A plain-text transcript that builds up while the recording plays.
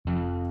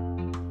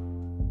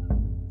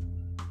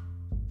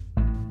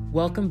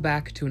Welcome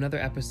back to another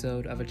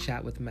episode of A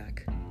Chat with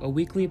Mac, a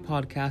weekly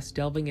podcast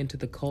delving into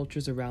the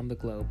cultures around the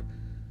globe.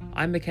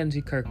 I'm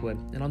Mackenzie Kirkwood,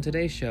 and on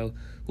today's show,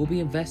 we'll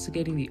be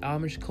investigating the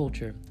Amish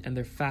culture and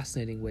their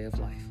fascinating way of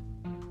life.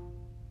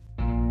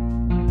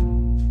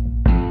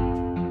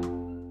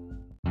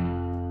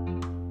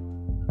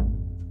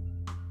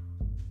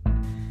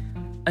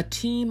 A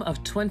team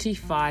of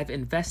 25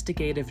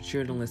 investigative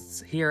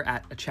journalists here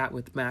at A Chat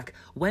with Mac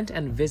went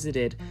and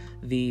visited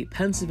the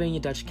Pennsylvania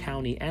Dutch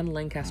County and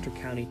Lancaster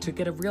County to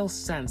get a real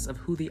sense of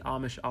who the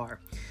Amish are.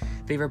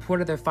 They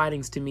reported their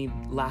findings to me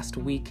last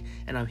week,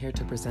 and I'm here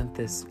to present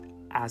this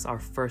as our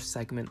first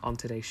segment on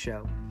today's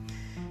show.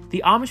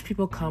 The Amish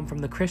people come from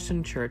the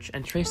Christian church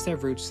and trace their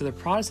roots to the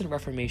Protestant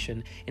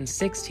Reformation in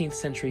 16th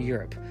century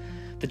Europe.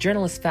 The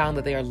journalists found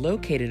that they are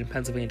located in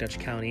Pennsylvania Dutch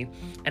County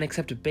and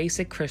accept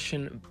basic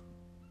Christian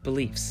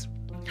beliefs.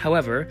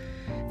 However,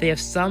 they have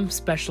some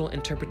special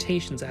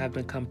interpretations that have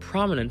become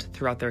prominent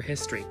throughout their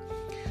history.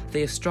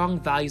 They have strong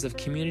values of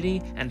community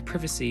and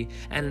privacy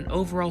and an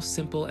overall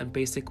simple and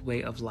basic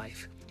way of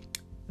life.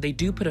 They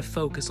do put a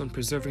focus on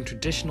preserving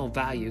traditional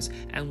values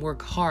and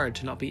work hard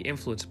to not be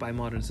influenced by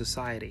modern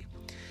society.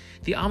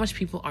 The Amish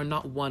people are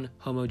not one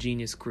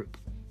homogeneous group.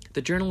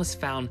 The journalists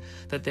found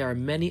that there are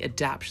many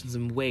adaptations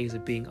and ways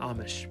of being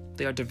Amish.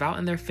 They are devout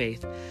in their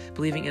faith,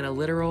 believing in a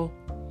literal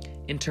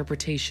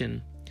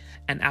interpretation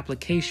and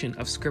application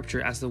of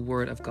Scripture as the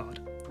Word of God.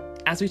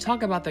 As we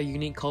talk about their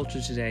unique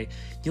culture today,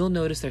 you'll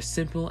notice their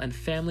simple and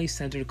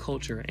family-centered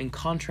culture in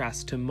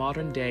contrast to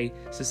modern-day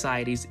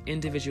society's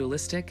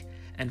individualistic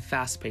and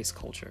fast-paced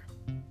culture.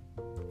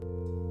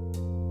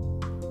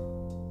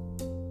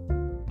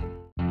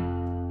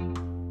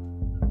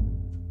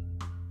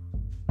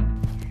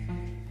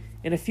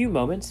 In a few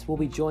moments, we'll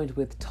be joined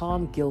with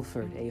Tom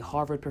Guilford, a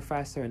Harvard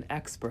professor and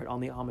expert on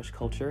the Amish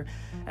culture,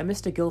 and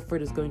Mr.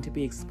 Guilford is going to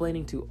be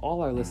explaining to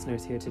all our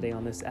listeners here today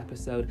on this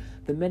episode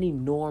the many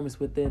norms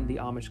within the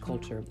Amish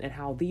culture and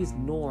how these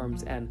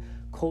norms and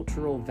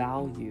cultural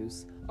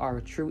values are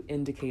a true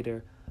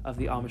indicator of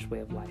the Amish way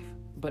of life.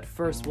 But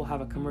first, we'll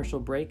have a commercial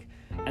break,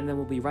 and then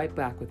we'll be right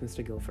back with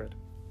Mr. Guilford.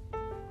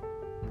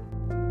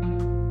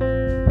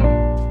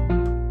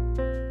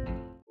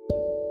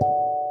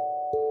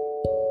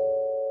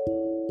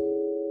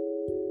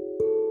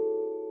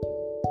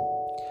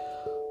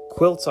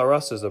 Quilts R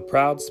Us is a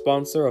proud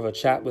sponsor of A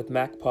Chat with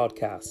Mac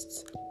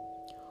podcasts.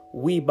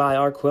 We buy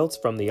our quilts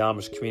from the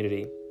Amish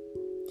community.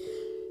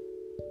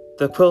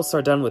 The quilts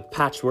are done with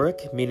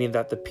patchwork, meaning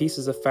that the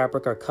pieces of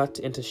fabric are cut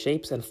into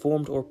shapes and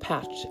formed or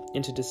patched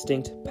into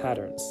distinct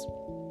patterns.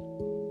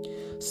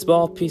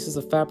 Small pieces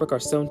of fabric are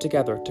sewn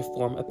together to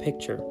form a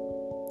picture.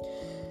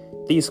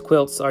 These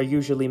quilts are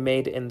usually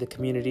made in the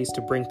communities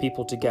to bring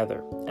people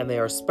together, and they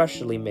are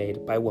specially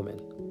made by women.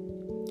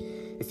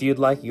 If you'd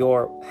like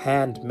your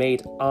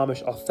handmade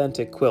Amish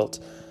authentic quilt,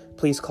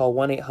 please call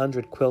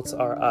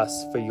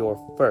 1-800-QUILTS-R-US for your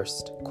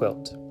first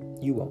quilt.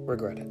 You won't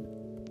regret it.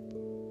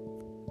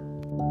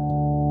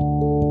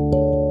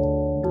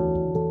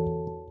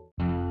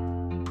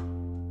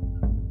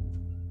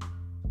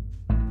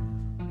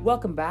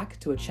 Welcome back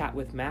to A Chat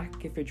with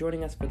Mac. If you're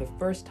joining us for the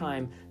first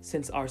time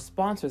since our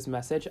sponsor's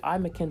message,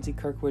 I'm Mackenzie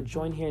Kirkwood,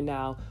 joined here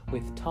now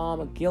with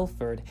Tom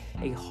Guilford,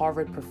 a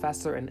Harvard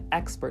professor and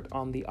expert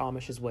on the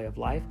Amish's way of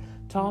life.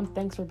 Tom,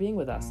 thanks for being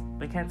with us.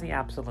 Mackenzie,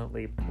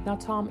 absolutely. Now,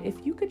 Tom,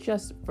 if you could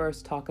just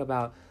first talk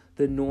about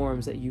the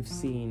norms that you've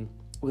seen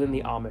within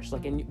the Amish,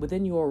 like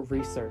within your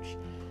research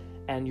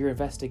and your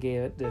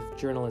investigative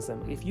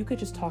journalism, if you could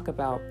just talk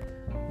about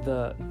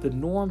the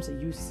norms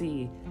that you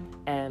see.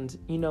 And,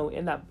 in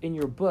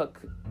your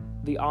book,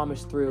 The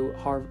Amish Through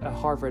a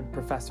Harvard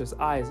Professor's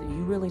Eyes,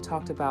 you really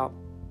talked about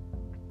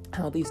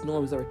how these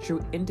norms are a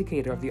true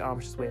indicator of the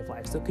Amish's way of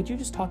life. So could you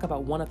just talk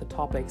about one of the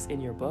topics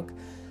in your book?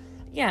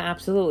 Yeah,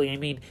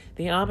 absolutely.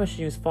 The Amish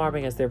use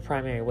farming as their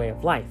primary way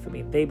of life.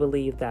 They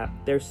believe that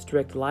their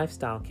strict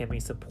lifestyle can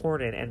be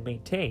supported and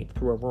maintained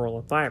through a rural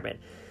environment.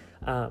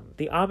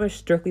 The Amish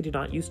strictly do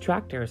not use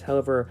tractors.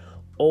 However,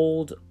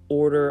 old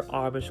order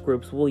Amish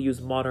groups will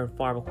use modern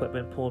farm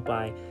equipment pulled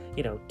by,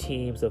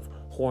 teams of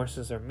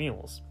horses or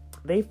mules.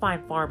 They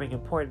find farming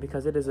important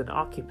because it is an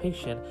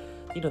occupation,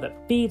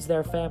 that feeds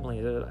their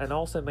families and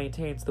also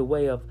maintains the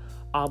way of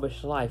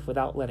Amish life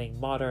without letting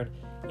modern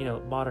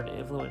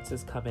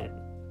influences come in.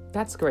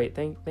 That's great.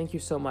 Thank you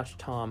so much,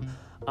 Tom.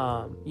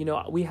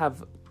 We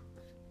have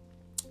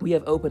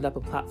opened up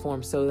a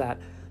platform so that,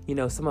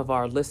 some of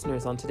our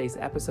listeners on today's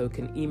episode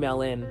can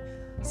email in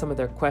some of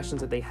their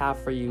questions that they have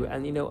for you.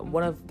 And,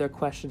 one of their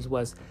questions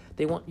was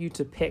they want you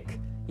to pick,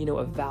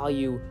 a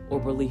value or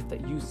belief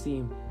that you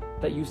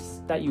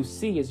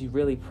see as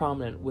really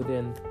prominent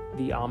within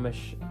the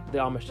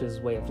Amish's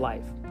way of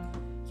life.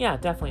 Yeah,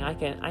 definitely.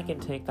 I can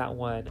take that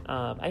one.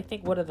 I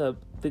think one of the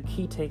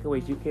key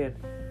takeaways you can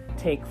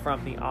take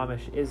from the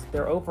Amish is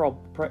their overall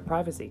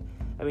privacy.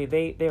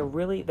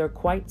 They're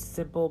quite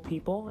simple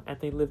people, and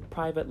they live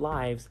private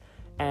lives.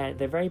 And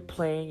they're very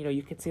plain,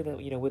 you can see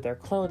that, with their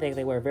clothing,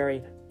 they wear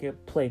very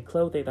plain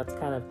clothing. That's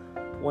kind of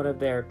one of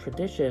their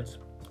traditions,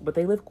 but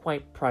they live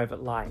quite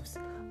private lives.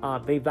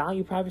 They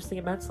value privacy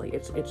immensely.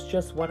 It's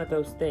just one of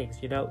those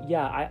things, you know.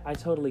 Yeah, I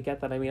totally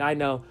get that. I mean, I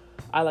know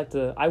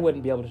I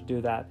wouldn't be able to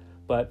do that,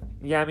 but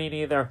yeah, me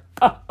neither.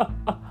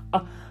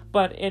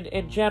 But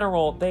in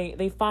general,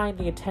 they find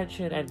the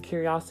attention and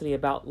curiosity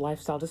about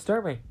lifestyle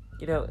disturbing.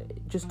 You know,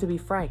 just to be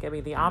frank, I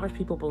mean, the Amish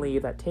people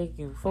believe that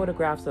taking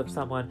photographs of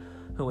someone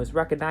who is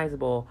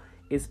recognizable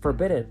is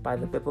forbidden by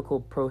the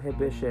biblical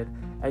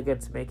prohibition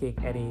against making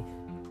any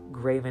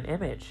graven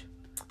image.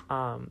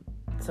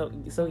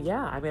 So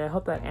yeah, I mean, I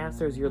hope that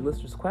answers your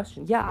listener's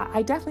question. Yeah,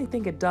 I definitely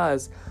think it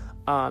does.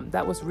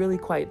 That was really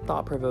quite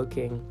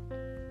thought-provoking.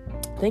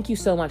 Thank you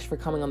so much for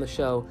coming on the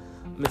show,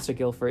 Mr.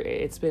 Guilford.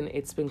 It's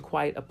been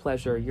quite a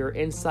pleasure. Your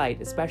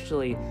insight,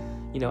 especially,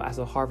 you know, as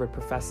a Harvard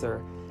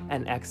professor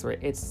and expert,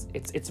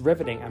 it's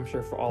riveting, I'm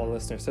sure, for all the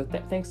listeners. So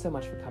thanks so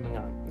much for coming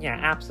on. Yeah,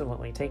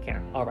 absolutely. Take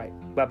care. All right.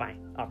 Bye-bye.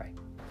 All right.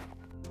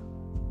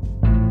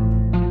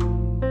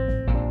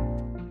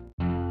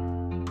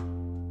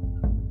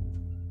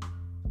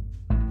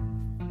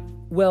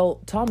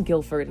 Well, Tom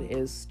Guilford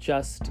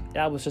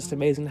that was just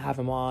amazing to have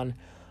him on.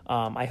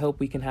 I hope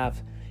we can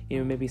have, you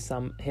know, maybe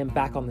him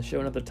back on the show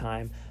another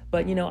time.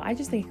 But, you know, I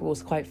just think it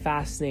was quite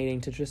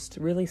fascinating to just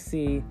really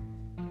see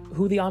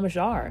who the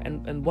Amish are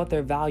and what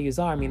their values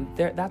are. I mean,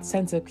 that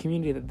sense of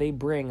community that they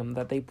bring and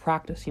that they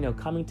practice, you know,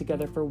 coming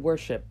together for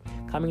worship,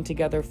 coming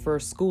together for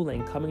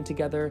schooling, coming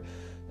together,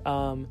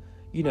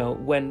 you know,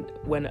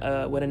 when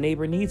a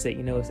neighbor needs it,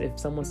 you know, if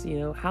someone's, you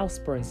know, house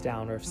burns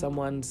down, or if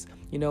someone's,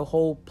 you know,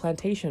 whole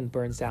plantation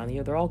burns down, you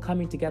know, they're all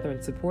coming together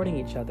and supporting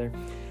each other.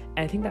 And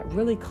I think that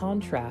really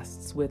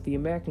contrasts with the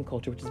American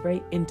culture, which is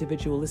very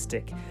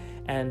individualistic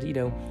and, you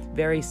know,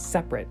 very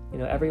separate. You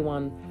know,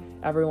 everyone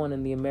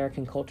in the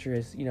American culture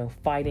is, you know,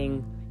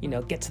 fighting, you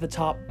know, get to the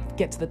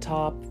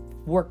top,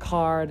 work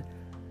hard,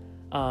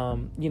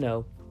 you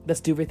know,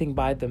 let's do everything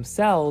by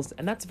themselves.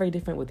 And that's very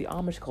different with the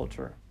Amish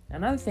culture.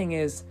 Another thing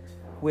is,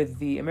 with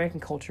the American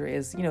culture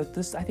is, you know,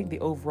 I think the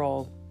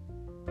overall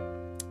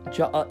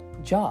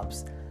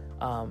jobs.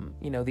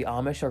 You know, the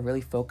Amish are really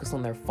focused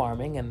on their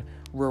farming and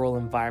rural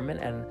environment,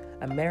 and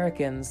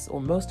Americans, or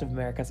most of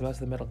Americans, most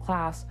of the middle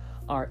class,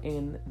 are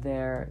in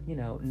their, you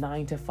know,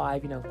 9 to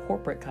 5, you know,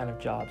 corporate kind of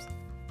jobs.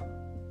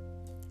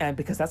 And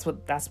because that's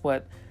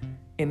what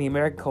in the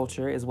American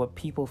culture is what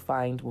people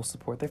find will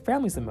support their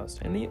families the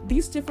most. And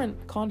these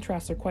different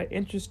contrasts are quite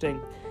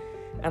interesting.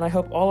 And I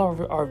hope all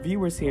of our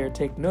viewers here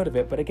take note of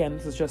it. But again,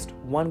 this is just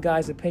one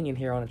guy's opinion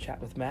here on A Chat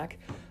with Mac.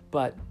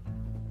 But,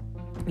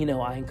 you know,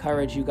 I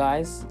encourage you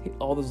guys,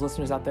 all those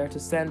listeners out there, to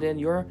send in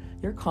your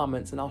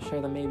comments, and I'll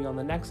share them maybe on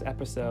the next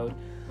episode.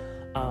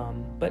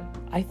 But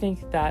I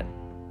think that,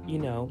 you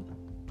know,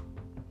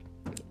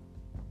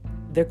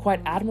 they're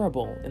quite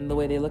admirable in the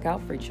way they look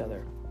out for each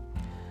other.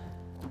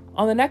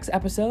 On the next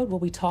episode, we'll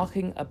be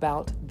talking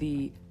about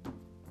the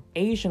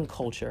Asian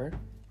culture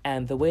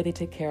and the way they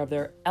take care of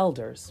their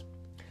elders.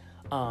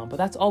 But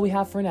that's all we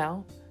have for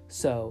now.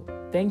 So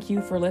thank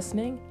you for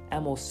listening,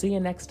 and we'll see you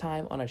next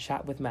time on A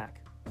Chat with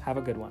Mac. Have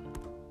a good one.